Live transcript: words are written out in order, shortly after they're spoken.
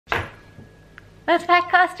Let's pack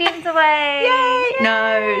costumes away. Yay! Yay!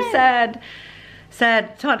 No, sad.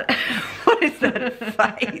 Sad. What is that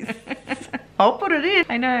face? I'll put it in.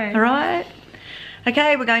 I know. All right.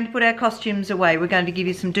 Okay, we're going to put our costumes away. We're going to give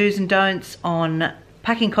you some do's and don'ts on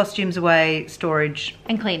packing costumes away, storage,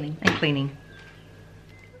 And cleaning. and cleaning.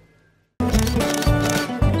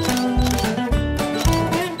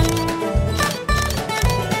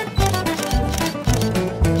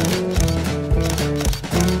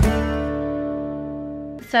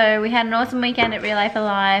 So we had an awesome weekend at Relay for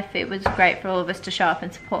Life. It was great for all of us to show up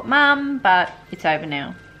and support Mum, but it's over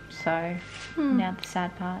now. So now the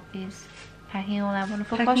sad part is packing all our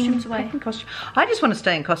wonderful costumes away. I just want to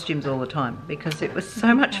stay in costumes all the time because it was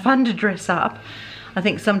so much fun to dress up. I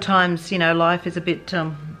think sometimes, you know, life is a bit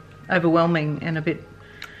overwhelming and a bit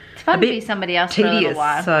It's fun to be somebody else tedious. for a little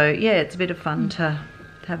while. So yeah, it's a bit of fun to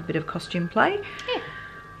have a bit of costume play. Yeah.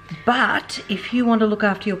 But if you want to look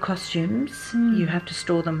after your costumes, you have to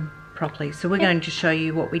store them properly. So we're going to show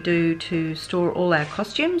you what we do to store all our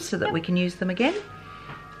costumes so that we can use them again.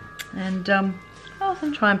 And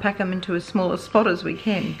Awesome. try and pack them into as small a spot as we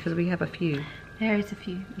can because we have a few. There is a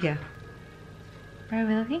few. Yeah. Where are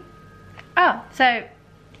we looking? Oh, so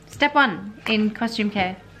step 1 in costume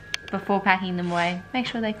care before packing them away. Make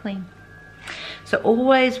sure they're clean. So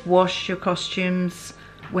always wash your costumes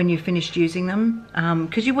when you've finished using them,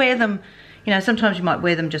 because you wear them, you know, sometimes you might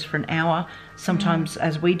wear them just for an hour. Sometimes,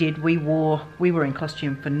 as we did, we were in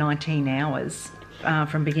costume for 19 hours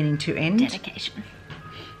from beginning to end. Dedication.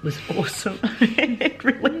 It was awesome. It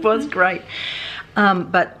really was great.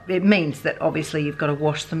 But it means that obviously you've got to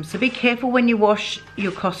wash them. So be careful when you wash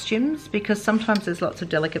your costumes because sometimes there's lots of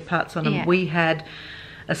delicate parts on them. Yeah. We had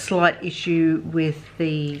a slight issue with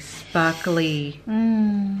the sparkly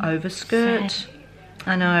overskirt. Sad.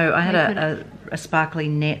 I know, I had a sparkly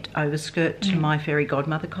net overskirt to my fairy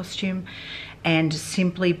godmother costume, and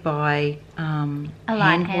simply by light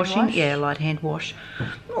hand wash? Yeah, light hand wash,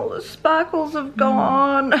 all the sparkles have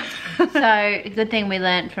gone. So a good thing we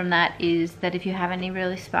learnt from that is that if you have any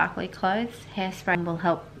really sparkly clothes, hairspray will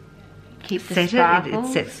help keep the sparkles.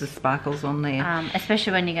 It sets the sparkles on there.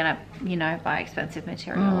 Especially when you're gonna, you know, buy expensive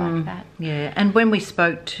material like that. Yeah, and when we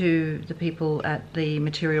spoke to the people at the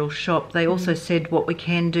material shop, they also said what we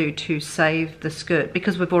can do to save the skirt,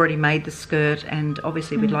 because we've already made the skirt and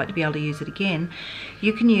obviously we'd like to be able to use it again.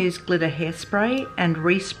 You can use glitter hairspray and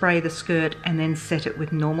respray the skirt and then set it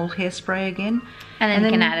with normal hairspray again. And then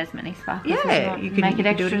you can add as many sparkles as you Yeah, want. you can, Make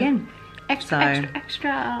it do it again.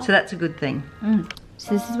 Extra. So that's a good thing.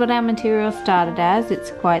 So this is what our material started as. It's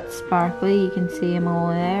quite sparkly. You can see them all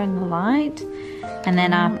there in the light. And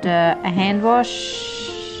then after a hand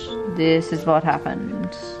wash, this is what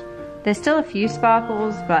happened. There's still a few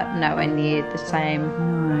sparkles, but nowhere near the same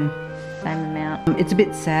amount. It's a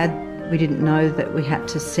bit sad. We didn't know that we had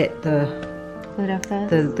to set the Glitter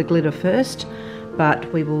first. the glitter first,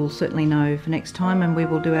 but we will certainly know for next time, and we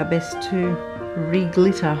will do our best to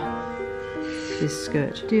re-glitter this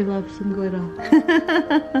skirt. Do love some glitter.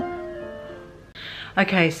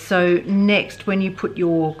 Okay, so next, when you put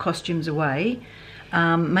your costumes away,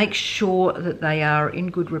 make sure that they are in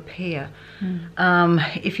good repair.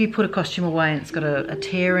 If you put a costume away and it's got a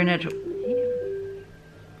tear in it,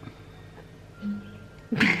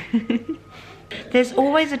 there's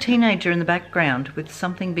always a teenager in the background with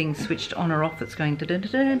something being switched on or off that's going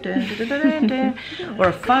da-da-da-da-da-da-da-da-da, or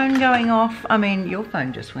a phone going off. I mean, your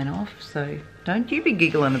phone just went off, so don't you be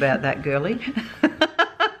giggling about that, girlie.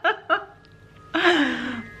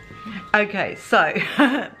 Okay, so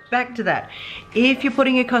back to that. If you're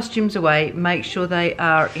putting your costumes away, make sure they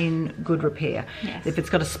are in good repair. Yes. If it's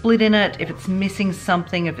got a split in it, if it's missing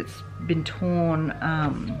something, if it's been torn,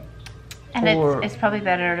 And it's probably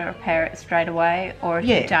better to repair it straight away, or if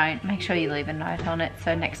you don't, make sure you leave a note on it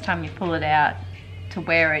so next time you pull it out to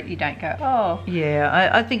wear it, you don't go, oh. Yeah,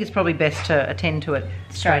 I think it's probably best to attend to it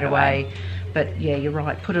straight away. But yeah, you're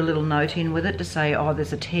right, put a little note in with it to say, oh,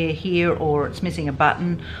 there's a tear here, or it's missing a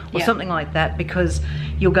button, or something like that, because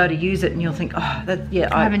you'll go to use it and you'll think, oh, I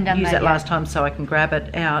haven't done that last time, so I can grab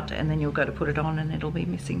it out, and then you'll go to put it on and it'll be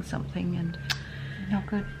missing something, and Not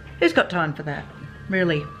good. who's got time for that,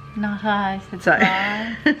 really? Not I, said the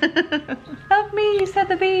fly. Help me, you said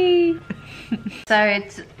the bee. So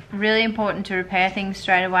it's really important to repair things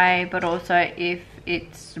straight away, but also if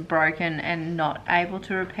it's broken and not able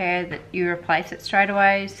to repair, that you replace it straight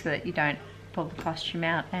away so that you don't pull the costume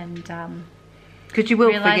out and because you will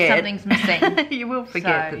realize forget. Something's missing. You will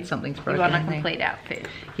forget that something's broken. You want a complete outfit.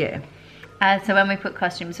 Yeah. So when we put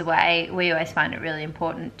costumes away, we always find it really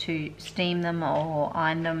important to steam them or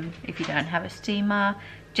iron them if you don't have a steamer,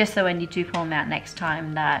 just so when you do pull them out next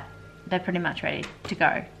time that they're pretty much ready to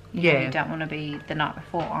go. Yeah. You don't want to be the night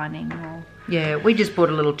before ironing or... Yeah, we just bought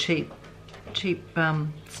a little cheap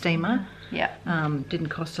steamer. Yeah. Didn't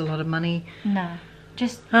cost a lot of money. No.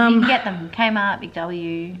 Just, you can get them from Kmart, Big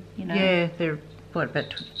W, you know. Yeah, they're, what, about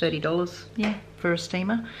 $30 yeah. for a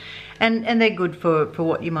steamer. And they're good for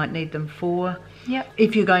what you might need them for. Yep.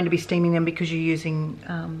 If you're going to be steaming them because you're using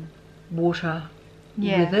water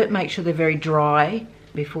with it, make sure they're very dry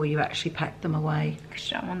before you actually pack them away.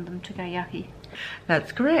 Because you don't want them to go yucky.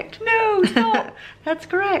 That's correct. No, stop. That's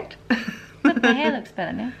correct. Look, my hair looks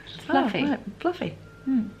better now. It's fluffy. Oh, right. Fluffy.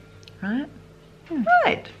 Right. Hmm.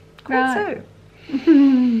 Right. Quite so.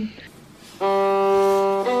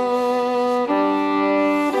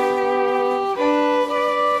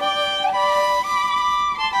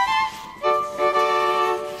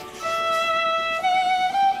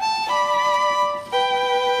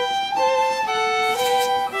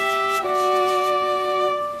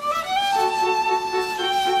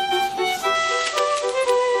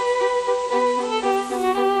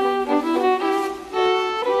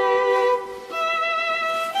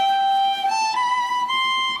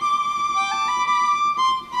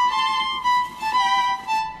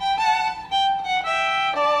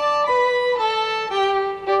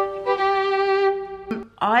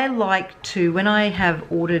 I like to, when I have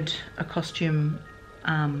ordered a costume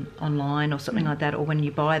online or something like that, or when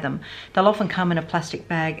you buy them, they'll often come in a plastic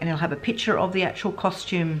bag and it'll have a picture of the actual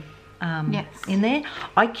costume in there.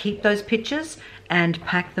 I keep those pictures and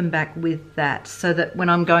pack them back with that, so that when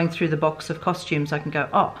I'm going through the box of costumes I can go,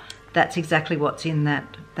 oh, that's exactly what's in that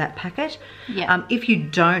packet. Yeah. If you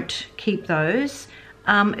don't keep those,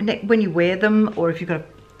 when you wear them, or if you've got a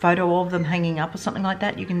photo of them hanging up or something like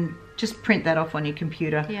that, you can just print that off on your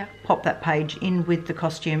computer, pop that page in with the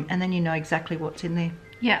costume, and then you know exactly what's in there.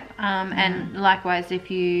 Yeah, and likewise, if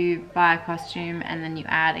you buy a costume and then you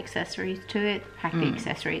add accessories to it, pack the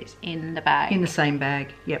accessories in the bag. In the same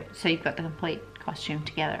bag, yep. So you've got the complete costume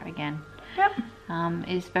together again. Yep.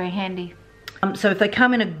 Is very handy. So if they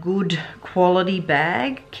come in a good quality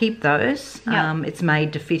bag, keep those. Yep. It's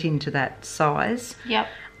made to fit into that size. Yep.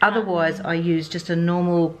 Otherwise, I use just a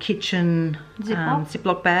normal kitchen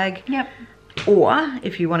Ziploc bag. Yep. Or,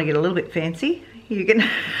 if you want to get a little bit fancy, you can,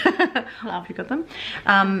 Love. you got them,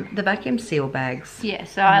 the vacuum seal bags. Yeah,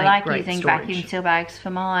 so I like using storage. vacuum seal bags for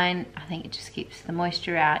mine. I think it just keeps the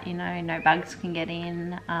moisture out, you know, no bugs can get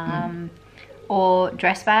in. Or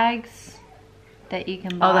dress bags that you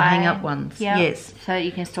can buy. Oh, the hang-up ones, yep. yes. So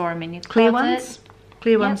you can store them in your Clear closet. ones?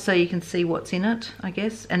 Clear ones so you can see what's in it, I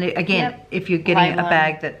guess. And again, if you're getting Label a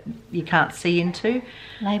bag that you can't see into,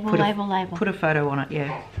 label. Put a photo on it,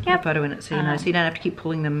 yeah. Put a photo in it so you know. So you don't have to keep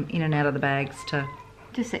pulling them in and out of the bags to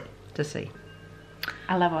see.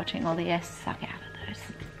 I love watching all the S suck out of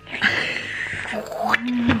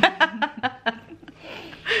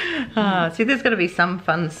those. See, there's got to be some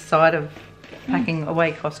fun side of packing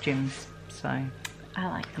away costumes. So I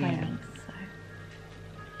like cleaning,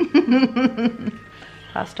 so.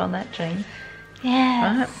 Passed on that, Jean.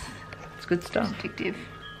 Yeah. Right. It's good stuff. Addictive.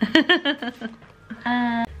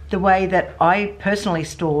 The way that I personally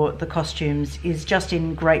store the costumes is just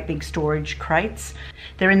in great big storage crates.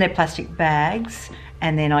 They're in their plastic bags,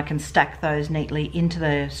 and then I can stack those neatly into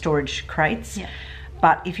the storage crates. Yeah.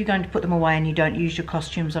 But if you're going to put them away and you don't use your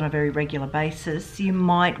costumes on a very regular basis, you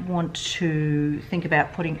might want to think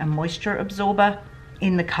about putting a moisture absorber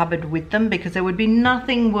in the cupboard with them, because there would be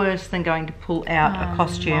nothing worse than going to pull out a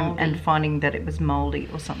costume and finding that it was moldy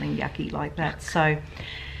or something yucky like that. So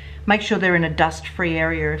make sure they're in a dust-free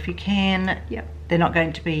area if you can. Yep. They're not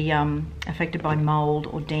going to be affected by mold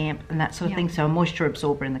or damp and that sort of thing. So a moisture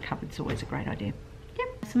absorber in the cupboard is always a great idea.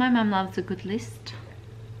 Yep. So my mum loves a good list.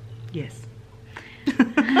 Yes.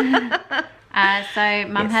 So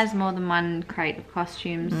mum has more than one crate of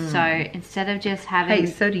costumes, so instead of just having...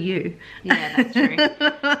 Hey, so do you. Yeah, that's true.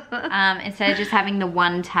 Instead of just having the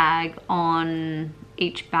one tag on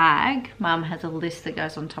each bag, mum has a list that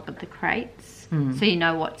goes on top of the crates, so you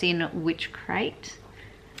know what's in which crate.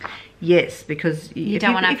 Yes, because you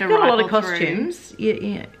don't want to have to rifle a lot of rifle costumes.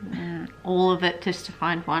 All of it just to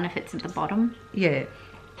find one if it's at the bottom. Yeah.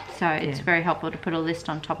 So it's very helpful to put a list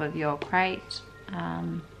on top of your crate.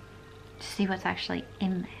 To see what's actually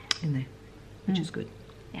in there. Which is good.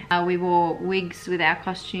 Yeah. We wore wigs with our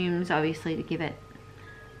costumes, obviously, to give it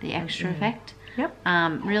the extra effect. Yep.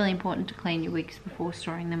 Really important to clean your wigs before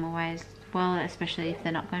storing them away as well, especially if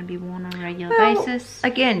they're not going to be worn on a regular basis.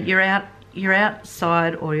 Again, you're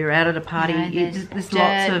outside or you're out at a party. There's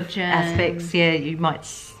lots of germs. aspects. Yeah, you might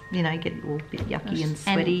get a little bit yucky and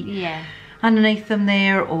sweaty underneath them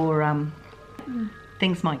there, or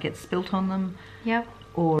things might get spilt on them. Yep.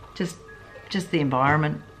 Or just the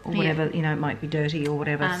environment or whatever, you know, it might be dirty or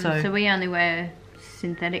whatever. So we only wear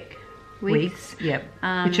synthetic wigs. Yep,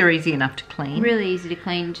 which are easy enough to clean. Really easy to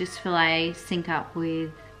clean. Just fillet, sync up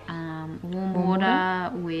with warm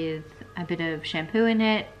water with a bit of shampoo in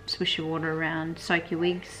it, swish your water around, soak your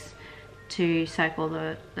wigs to soak all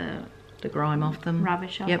the grime off them.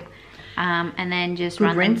 Rubbish off. Yep. And then just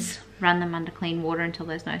run them under clean water until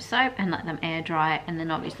there's no soap and let them air dry, and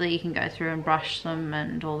then obviously you can go through and brush them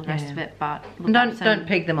and all the rest of it, but don't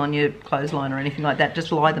peg them on your clothesline or anything like that.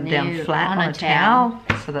 Just lie them down flat on a towel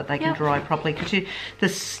so that they can dry properly, because the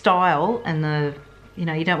style and the, you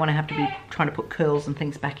know, you don't want to have to be trying to put curls and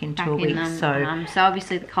things back into a wig. So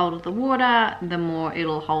obviously the colder the water, the more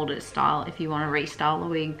it'll hold its style if you want to restyle the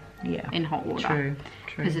wig in hot water. True.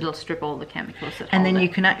 Because it'll strip all the chemicals that and then you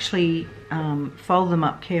can actually fold them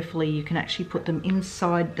up carefully. You can actually put them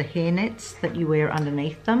inside the hair nets that you wear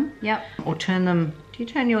underneath them. Yep. Or turn them, do you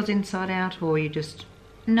turn yours inside out, or you just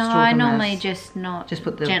No, store I them normally as, just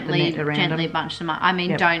put the gently net around gently them? bunch them up. I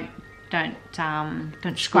mean, don't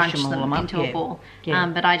squish scrunch them up into a ball.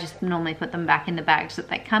 But I just normally put them back in the bags that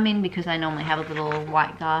they come in, because they normally have a little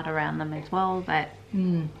white guard around them as well that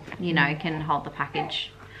you know, can hold the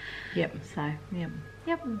package. Yep. So yep.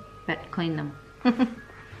 But clean them.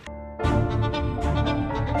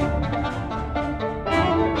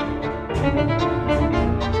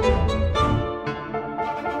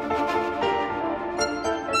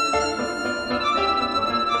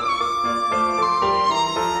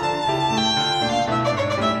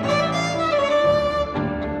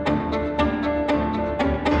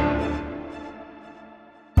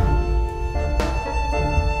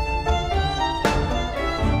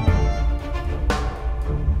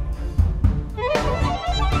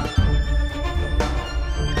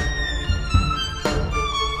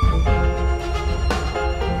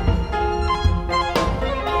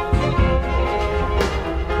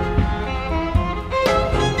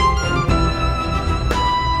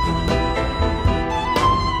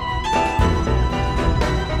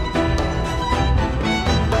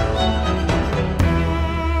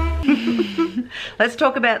 Let's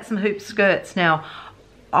talk about some hoop skirts. Now,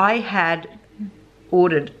 I had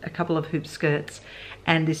ordered a couple of hoop skirts,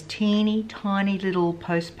 and this teeny tiny little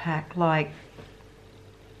post pack, like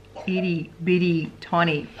itty bitty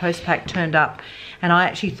tiny post pack, turned up, and I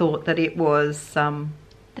actually thought that it was the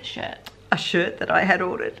shirt. A shirt that I had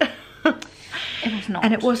ordered. It was not.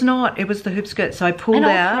 And it was not. It was the hoop skirt. So I pulled out.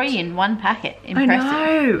 And all 3 in one packet. Impressive.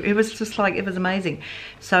 I know. It was just like, it was amazing.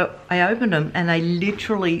 So I opened them and they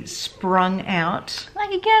literally sprung out.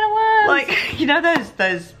 Like a can of worms. Like, you know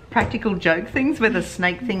those practical joke things where the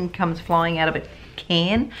snake thing comes flying out of a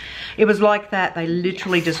can? It was like that. They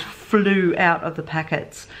literally just flew out of the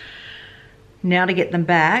packets. Now to get them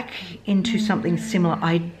back into something similar,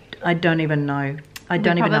 I don't even know. I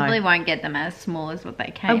don't even know. Probably won't get them as small as what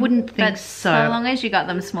they came. I wouldn't think but so. So long as you got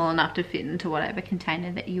them small enough to fit into whatever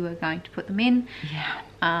container that you were going to put them in.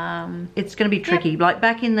 Yeah. It's going to be tricky. Like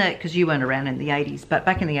back in the, because you weren't around in the 80s, but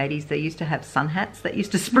back in the 80s they used to have sun hats that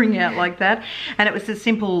used to spring out like that. And it was a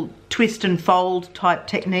simple twist and fold type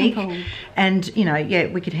technique. And, you know, yeah,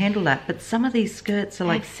 we could handle that. But some of these skirts are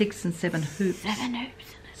like 6 and 7 hoops. 7 hoops.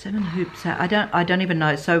 7 hoops. I don't even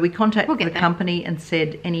know. So we contacted the company and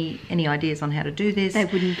said, any ideas on how to do this? They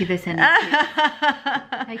wouldn't give us any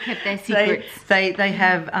tips. They kept their secrets. They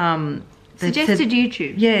have suggested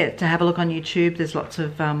YouTube. Yeah, to have a look on YouTube. There's lots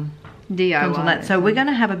of DIY on that. So we're going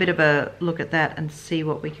to have a bit of a look at that and see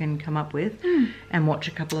what we can come up with and watch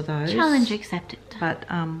a couple of those. Challenge accepted. But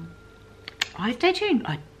stay tuned.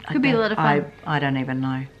 Could be a lot of fun. I don't even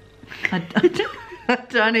know. I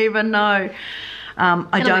don't even know.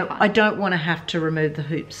 I don't want to have to remove the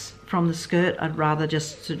hoops from the skirt. I'd rather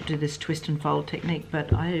just do this twist and fold technique,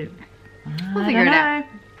 but we'll figure it out.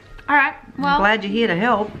 All right, well, I'm glad you're here to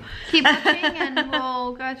help. Keep watching and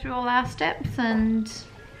we'll go through all our steps and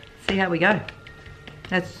see how we go.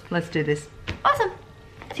 Let's do this. Awesome.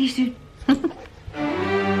 See you soon.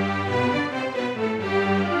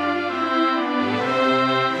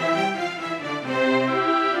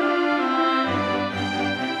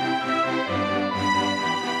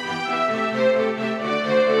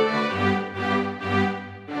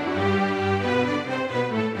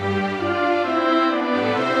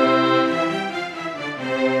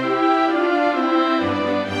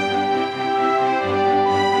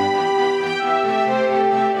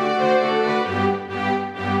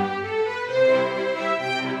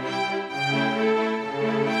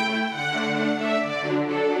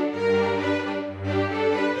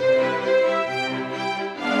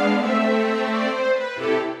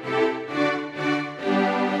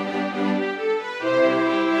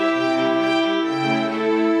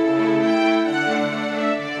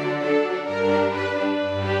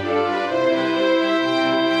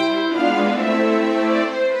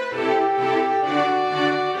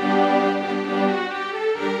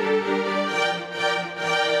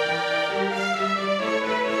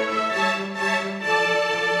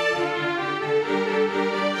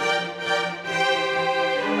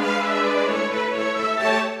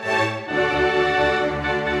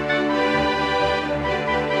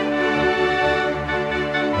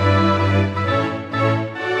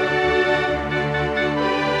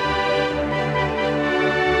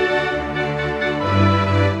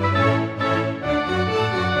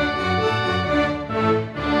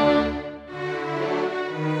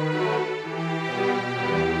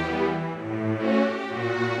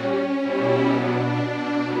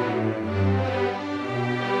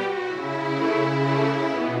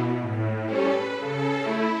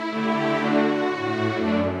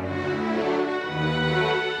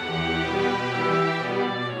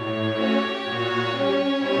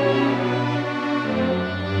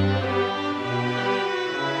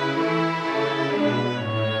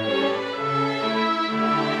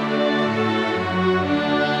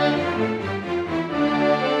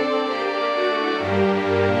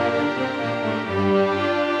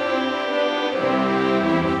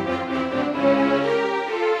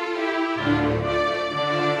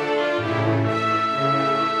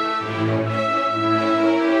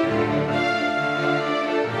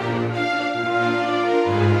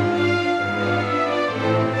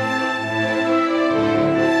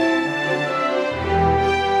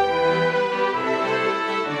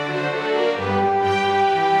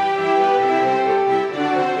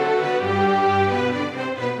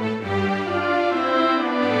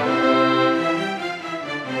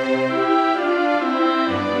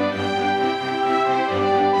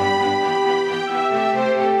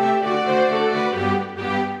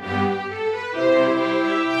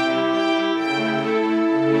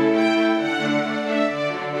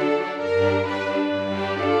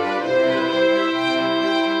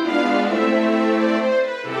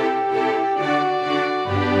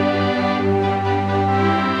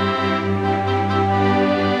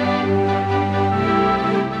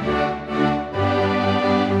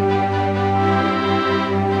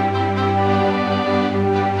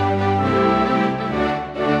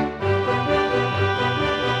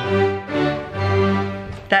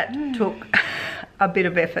 That took a bit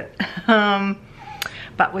of effort.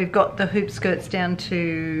 But we've got the hoop skirts down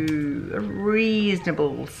to a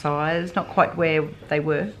reasonable size, not quite where they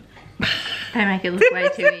were. They make it look way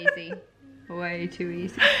too easy. Way too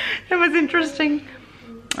easy. It was interesting.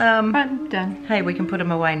 But done. Hey, we can put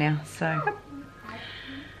them away now, so.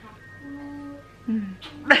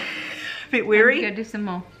 A bit weary? Go do some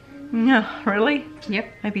more. No, really?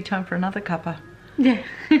 Yep. Maybe time for another cuppa. Yeah.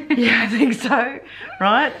 Yeah, I think so.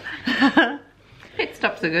 Right? Pit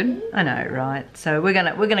stops are good. I know, right? So we're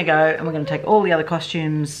gonna go and we're gonna take all the other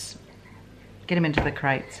costumes, get them into the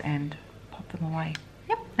crates, and pop them away.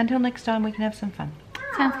 Yep. Until next time, we can have some fun.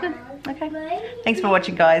 Sounds good. Okay. Thanks for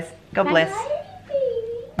watching, guys. God bless.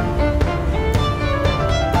 Bye.